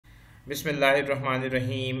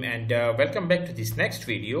Bismillahirrahmanirrahim, and welcome back to this next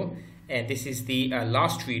video. And this is the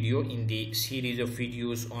last video in the series of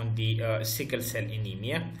videos on the sickle cell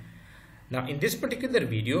anemia. Now in this particular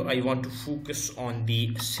video I want to focus on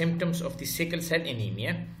the symptoms of the sickle cell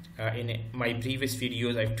anemia. In my previous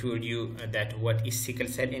videos I've told you that what is sickle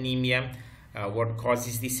cell anemia, what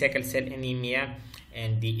causes the sickle cell anemia,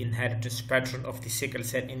 and the inheritance pattern of the sickle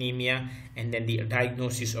cell anemia, and then the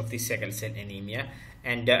diagnosis of the sickle cell anemia.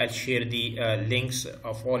 And I'll share the links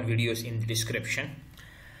of all videos in the description.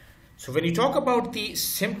 So when you talk about the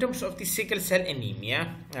symptoms of the sickle cell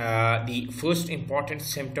anemia, the first important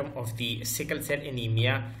symptom of the sickle cell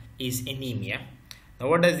anemia is anemia. Now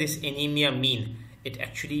what does this anemia mean? It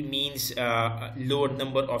actually means a lower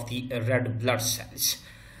number of the red blood cells.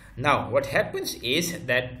 Now what happens is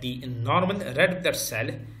that the normal red blood cell,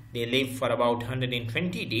 they live for about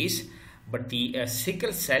 120 days, but the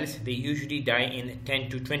sickle cells, they usually die in 10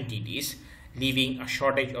 to 20 days, leaving a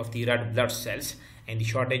shortage of the red blood cells. And the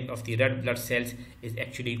shortage of the red blood cells is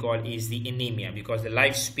actually called is the anemia, because the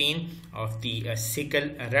lifespan of the sickle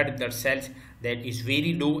red blood cells, that is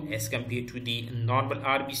very low as compared to the normal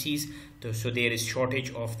RBCs. So there is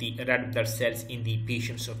shortage of the red blood cells in the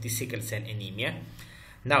patients of the sickle cell anemia.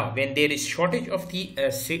 Now when there is shortage of the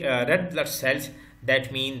red blood cells,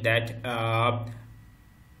 that means that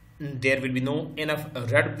there will be no enough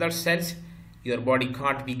red blood cells. Your body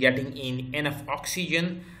can't be getting in enough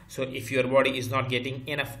oxygen. So if your body is not getting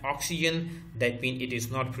enough oxygen, that means it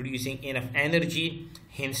is not producing enough energy.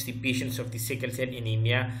 Hence the patients of the sickle cell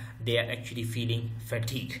anemia, they are actually feeling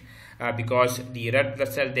fatigue, because the red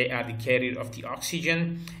blood cell, they are the carrier of the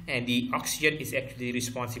oxygen, and the oxygen is actually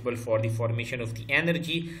responsible for the formation of the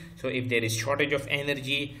energy. So if there is shortage of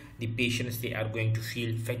energy, the patients, they are going to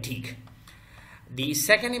feel fatigue. The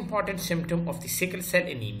second important symptom of the sickle cell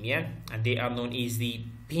anemia, and they are known as the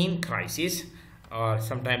pain crisis, or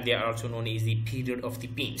sometimes they are also known as the period of the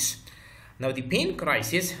pains. Now the pain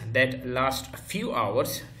crisis, that lasts a few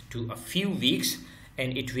hours to a few weeks,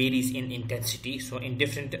 and it varies in intensity. So in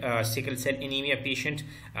different sickle cell anemia patients,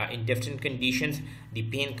 in different conditions, the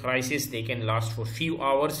pain crisis, they can last for few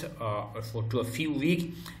hours or to a few weeks,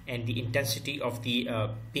 and the intensity of the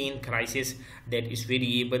pain crisis, that is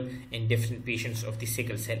variable in different patients of the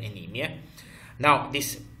sickle cell anemia. Now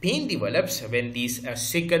this pain develops when these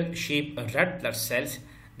sickle-shaped red blood cells,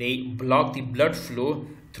 they block the blood flow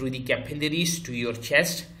through the capillaries to your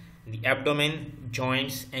chest, the abdomen,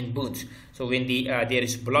 joints, and bones. So when there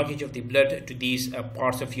is blockage of the blood to these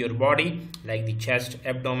parts of your body, like the chest,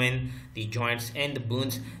 abdomen, the joints, and the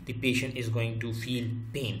bones, the patient is going to feel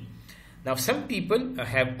pain. Now some people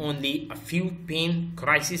have only a few pain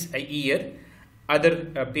crises a year.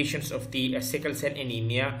 Other patients of the sickle cell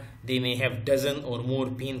anemia, they may have dozen or more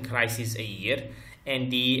pain crises a year.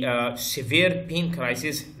 And the severe pain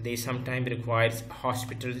crisis, they sometimes requires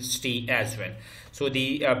hospital stay as well. So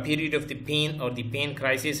the period of the pain or the pain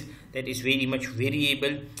crisis, that is very much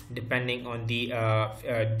variable depending on the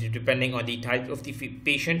type of the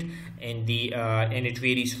patient, and it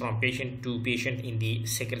varies from patient to patient in the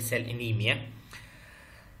sickle cell anemia.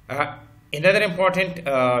 Another important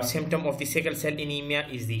symptom of the sickle cell anemia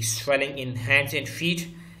is the swelling in hands and feet.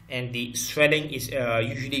 And the swelling is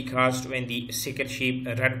usually caused when the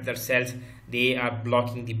sickle-shaped red blood cells, they are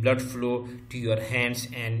blocking the blood flow to your hands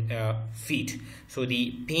and feet. So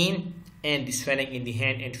the pain and the swelling in the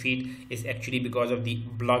hand and feet is actually because of the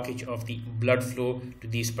blockage of the blood flow to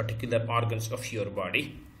these particular organs of your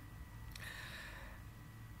body.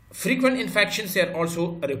 Frequent infections are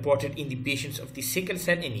also reported in the patients of the sickle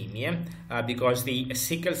cell anemia, because the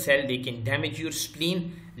sickle cell, they can damage your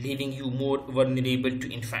spleen, leaving you more vulnerable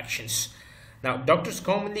to infections. Now doctors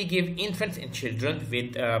commonly give infants and children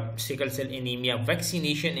with sickle cell anemia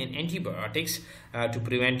vaccination and antibiotics to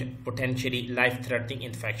prevent potentially life-threatening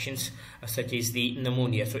infections such as the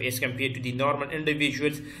pneumonia. So as compared to the normal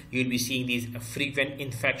individuals, you will be seeing these frequent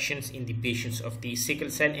infections in the patients of the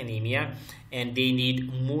sickle cell anemia, and they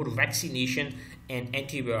need more vaccination and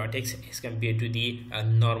antibiotics as compared to the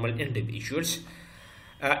normal individuals.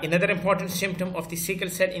 Another important symptom of the sickle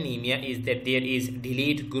cell anemia is that there is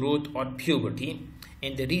delayed growth or puberty,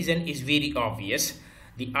 and the reason is very obvious.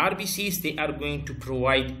 The RBCs, they are going to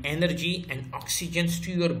provide energy and oxygen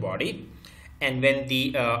to your body, and when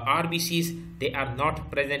the RBCs, they are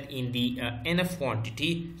not present in the enough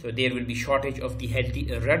quantity, so there will be shortage of the healthy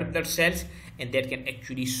red blood cells, and that can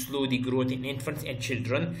actually slow the growth in infants and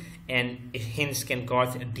children, and hence can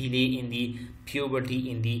cause a delay in the puberty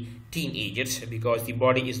in the teenagers, because the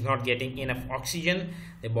body is not getting enough oxygen,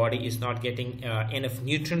 the body is not getting enough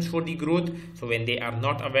nutrients for the growth. So when they are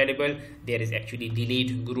not available, there is actually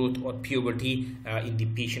delayed growth or puberty in the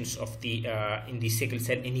patients of the in the sickle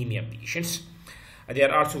cell anemia patients. There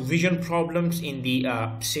are also vision problems in the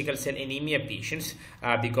sickle cell anemia patients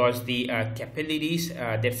because the capillaries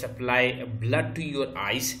that supply blood to your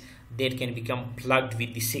eyes, that can become plugged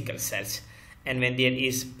with the sickle cells. And when there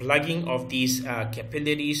is plugging of these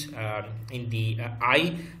capillaries in the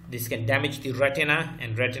eye, this can damage the retina,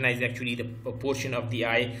 and retina is actually the portion of the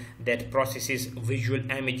eye that processes visual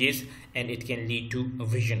images, and it can lead to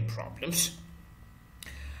vision problems.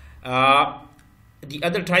 The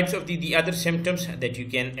other types of the other symptoms that you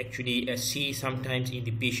can actually see sometimes in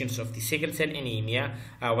the patients of the sickle cell anemia,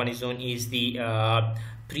 one is known as the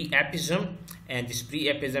priapism, and this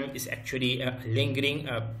priapism is actually a lingering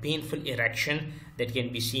painful erection that can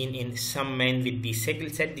be seen in some men with the sickle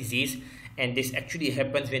cell disease, and this actually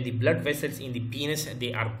happens when the blood vessels in the penis,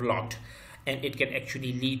 they are blocked, and it can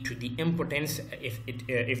actually lead to the impotence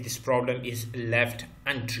if this problem is left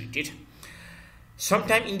untreated.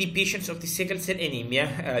 Sometime in the patients of the sickle cell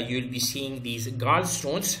anemia, you will be seeing these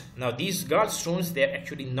gallstones. Now these gallstones, they are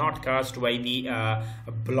actually not caused by the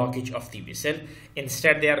blockage of the vessel.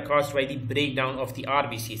 Instead, they are caused by the breakdown of the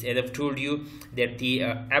RBCs. As I've told you that the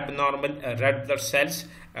abnormal red blood cells,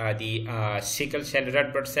 the sickle cell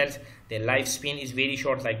red blood cells, their lifespan is very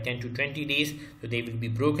short, like 10 to 20 days. So they will be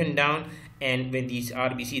broken down, and when these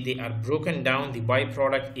RBC, they are broken down, the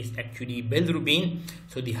byproduct is actually bilirubin.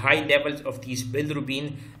 So the high levels of these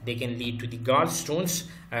bilirubin, they can lead to the gallstones,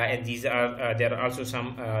 and these are there are also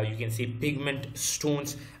some you can say pigment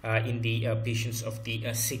stones in the patients of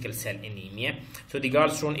the sickle cell anemia. So the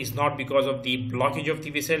gallstone is not because of the blockage of the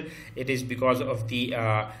vessel, it is because of the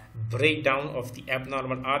breakdown of the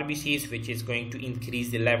abnormal RBCs, which is going to increase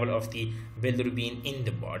the level of the bilirubin in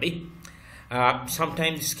the body.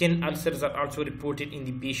 Sometimes skin ulcers are also reported in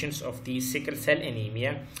the patients of the sickle cell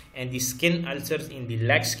anemia, and the skin ulcers in the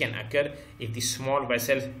legs can occur if the small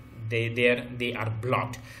vessels they are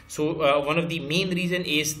blocked. So one of the main reason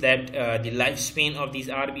is that the lifespan of these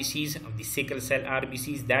RBCs, of the sickle cell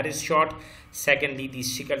RBCs, that is short. Secondly, the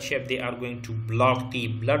sickle shape, they are going to block the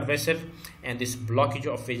blood vessel, and this blockage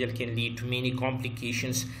of vessel can lead to many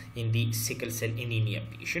complications in the sickle cell anemia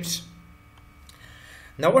patients.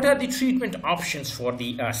 Now, what are the treatment options for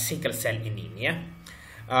the sickle cell anemia?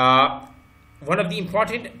 One of the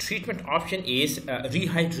important treatment option is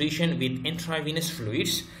rehydration with intravenous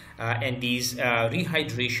fluids, and these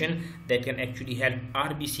rehydration that can actually help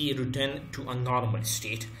RBC return to a normal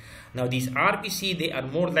state. Now these RBC, they are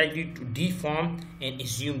more likely to deform and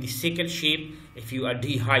assume the sickle shape if you are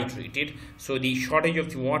dehydrated. So the shortage of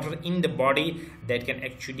the water in the body, that can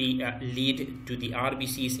actually lead to the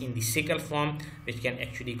RBCs in the sickle form, which can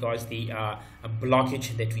actually cause the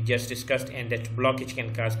blockage that we just discussed, and that blockage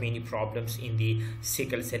can cause many problems in the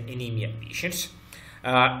sickle cell anemia patients.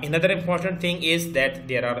 Another important thing is that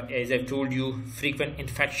there are, as I told you, frequent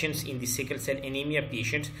infections in the sickle cell anemia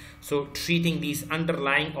patients. So treating these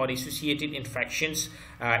underlying or associated infections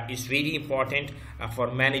is very important for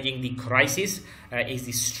managing the crisis, as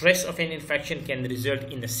the stress of an infection can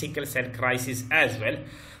result in the sickle cell crisis as well.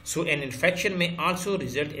 So an infection may also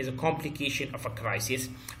result as a complication of a crisis.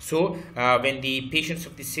 So when the patients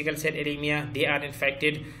of the sickle cell anemia, they are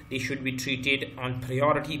infected, they should be treated on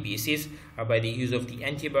priority basis by the use of the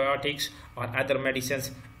antibiotics or other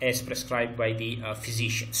medicines as prescribed by the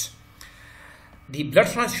physicians. The blood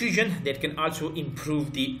transfusion, that can also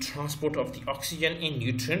improve the transport of the oxygen and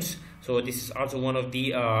nutrients. So this is also one of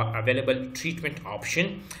the available treatment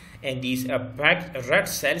option. And these packed red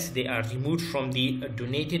cells, they are removed from the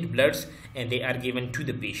donated bloods and they are given to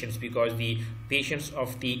the patients, because the patients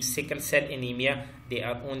of the sickle cell anemia, they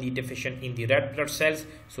are only deficient in the red blood cells.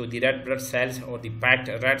 So the red blood cells or the packed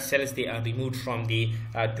red cells, they are removed from the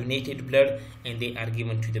donated blood and they are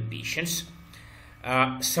given to the patients.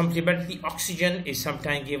 Supplementary oxygen is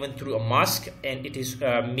sometimes given through a mask, and it is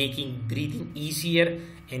making breathing easier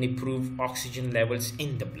and improve oxygen levels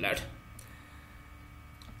in the blood.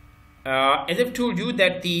 As I've told you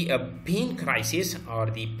that the pain crisis or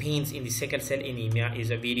the pains in the sickle cell anemia is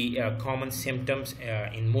a very common symptoms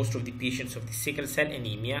in most of the patients of the sickle cell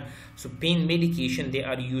anemia. So pain medication, they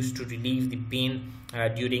are used to relieve the pain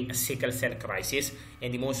during a sickle cell crisis,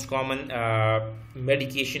 and the most common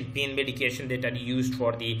pain medication that are used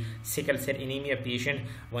for the sickle cell anemia patient,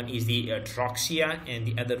 one is the Troxia and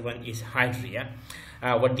the other one is Hydria.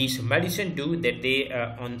 What these medicine do, that they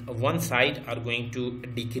on one side are going to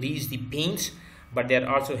decrease the pains, but they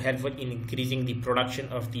are also helpful in increasing the production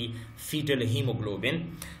of the fetal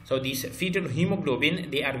hemoglobin. So these fetal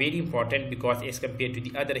hemoglobin, they are very important because as compared to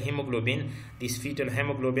the other hemoglobin, this fetal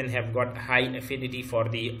hemoglobin have got high affinity for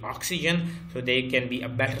the oxygen, so they can be a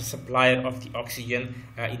better supplier of the oxygen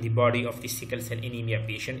in the body of the sickle cell anemia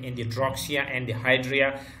patient. And the droxia and the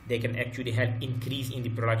hydria, they can actually help increase in the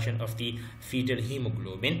production of the fetal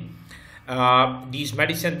hemoglobin. These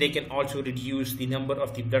medicine, they can also reduce the number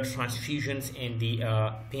of the blood transfusions and the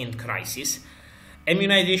pain crisis.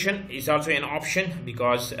 Immunization is also an option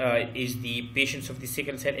because is the patients of the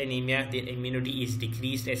sickle cell anemia, their immunity is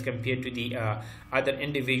decreased as compared to the other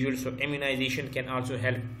individuals. So immunization can also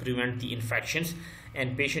help prevent the infections,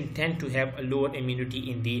 and patients tend to have a lower immunity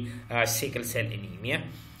in the sickle cell anemia.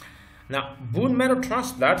 Now, bone marrow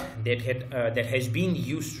transplant that has been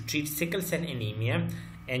used to treat sickle cell anemia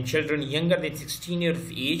and children younger than 16 years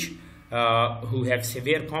of age who have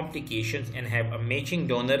severe complications and have a matching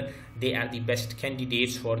donor, they are the best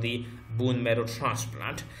candidates for the bone marrow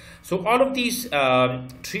transplant. So all of these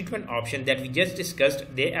treatment options that we just discussed,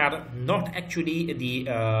 they are not actually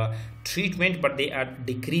the treatment, but they are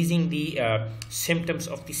decreasing the symptoms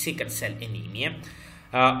of the sickle cell anemia.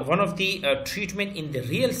 One of the treatment in the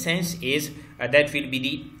real sense is that will be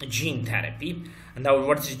the gene therapy. Now,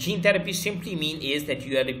 what gene therapy simply mean is that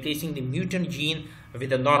you are replacing the mutant gene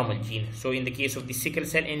with a normal gene. So in the case of the sickle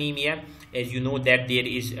cell anemia, as you know that there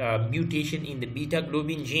is a mutation in the beta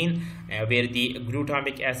globin gene where the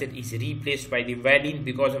glutamic acid is replaced by the valine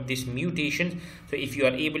because of this mutation. So if you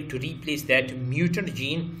are able to replace that mutant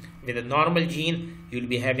gene with a normal gene, you will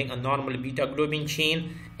be having a normal beta globin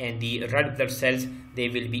chain, and the red blood cells, they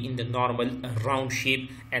will be in the normal round shape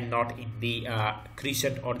and not in the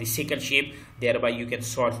crescent or the sickle shape. Thereby you can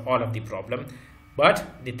solve all of the problem. But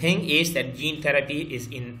the thing is that gene therapy is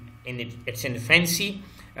in its infancy.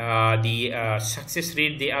 The success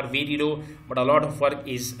rate, they are very low, but a lot of work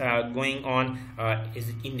is going on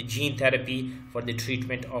is in the gene therapy for the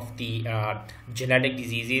treatment of the genetic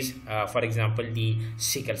diseases, for example the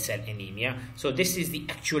sickle cell anemia. So this is the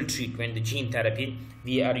actual treatment, the gene therapy,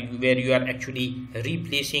 where you are actually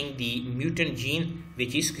replacing the mutant gene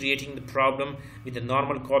which is creating the problem with the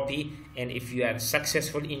normal copy, and if you are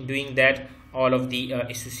successful in doing that, all of the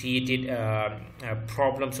associated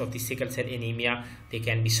problems of the sickle cell anemia, they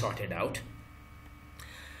can be sorted out.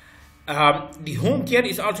 The home care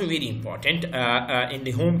is also very important. In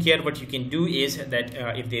the home care, what you can do is that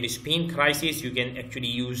if there is pain crisis, you can actually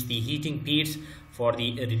use the heating pads for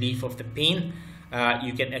the relief of the pain.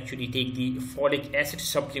 You can actually take the folic acid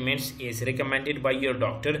supplements as recommended by your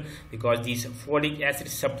doctor, because these folic acid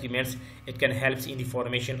supplements, it can help in the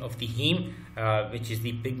formation of the heme, which is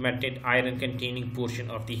the pigmented iron containing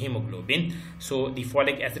portion of the hemoglobin. So the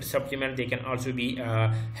folic acid supplement, they can also be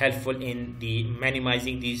helpful in the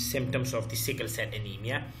minimizing the symptoms of the sickle cell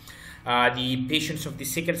anemia. The patients of the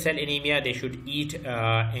sickle cell anemia, they should eat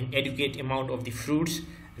an adequate amount of the fruits,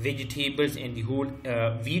 vegetables and the whole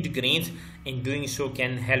wheat grains. In doing so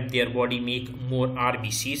can help their body make more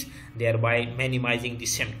RBCs, thereby minimizing the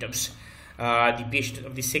symptoms. The patient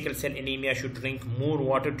of the sickle cell anemia should drink more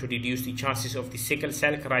water to reduce the chances of the sickle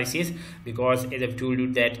cell crisis, because as I've told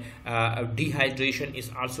you that dehydration is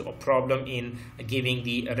also a problem in giving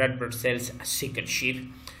the red blood cells a sickle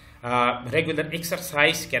shape. Regular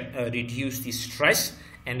exercise can reduce the stress,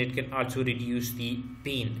 and it can also reduce the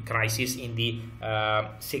pain crisis in the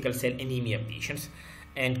sickle cell anemia patients.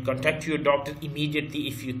 And contact your doctor immediately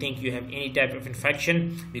if you think you have any type of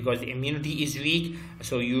infection, because the immunity is weak.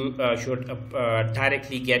 So you should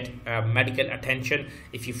directly get medical attention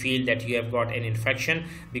if you feel that you have got an infection,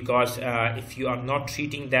 because if you are not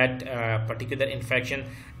treating that particular infection,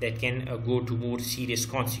 that can go to more serious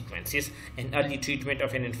consequences. And early treatment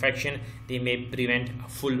of an infection, they may prevent a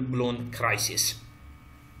full-blown crisis.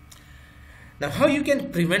 Now, how you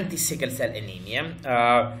can prevent the sickle cell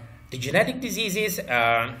anemia? The genetic diseases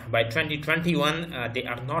by 2021, they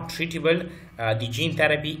are not treatable. The gene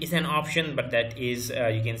therapy is an option, but that is,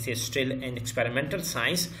 you can say, still an experimental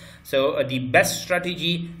science. So the best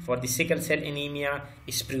strategy for the sickle cell anemia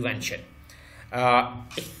is prevention.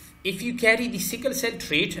 If you carry the sickle cell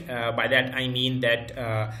trait, by that I mean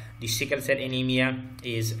that the sickle cell anemia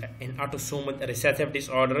is an autosomal recessive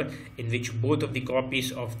disorder in which both of the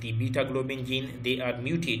copies of the beta globin gene, they are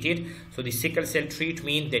mutated. So the sickle cell trait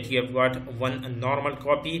means that you have got one normal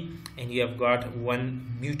copy and you have got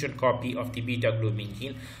one mutant copy of the beta globin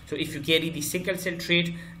gene. So if you carry the sickle cell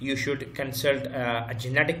trait, you should consult a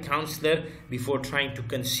genetic counselor before trying to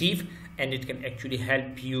conceive, and it can actually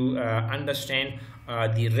help you understand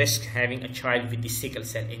the risk having a child with the sickle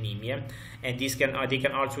cell anemia, and these can they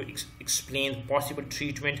can also explain possible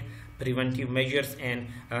treatment, preventive measures, and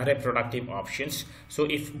reproductive options. So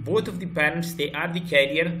if both of the parents they are the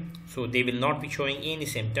carrier, so they will not be showing any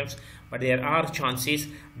symptoms, but there are chances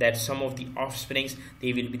that some of the offsprings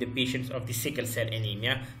they will be the patients of the sickle cell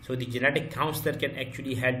anemia. So the genetic counselor can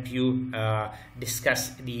actually help you discuss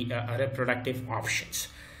the reproductive options.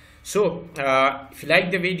 So if you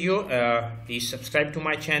like the video, please subscribe to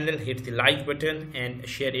my channel, hit the like button, and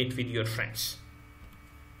share it with your friends.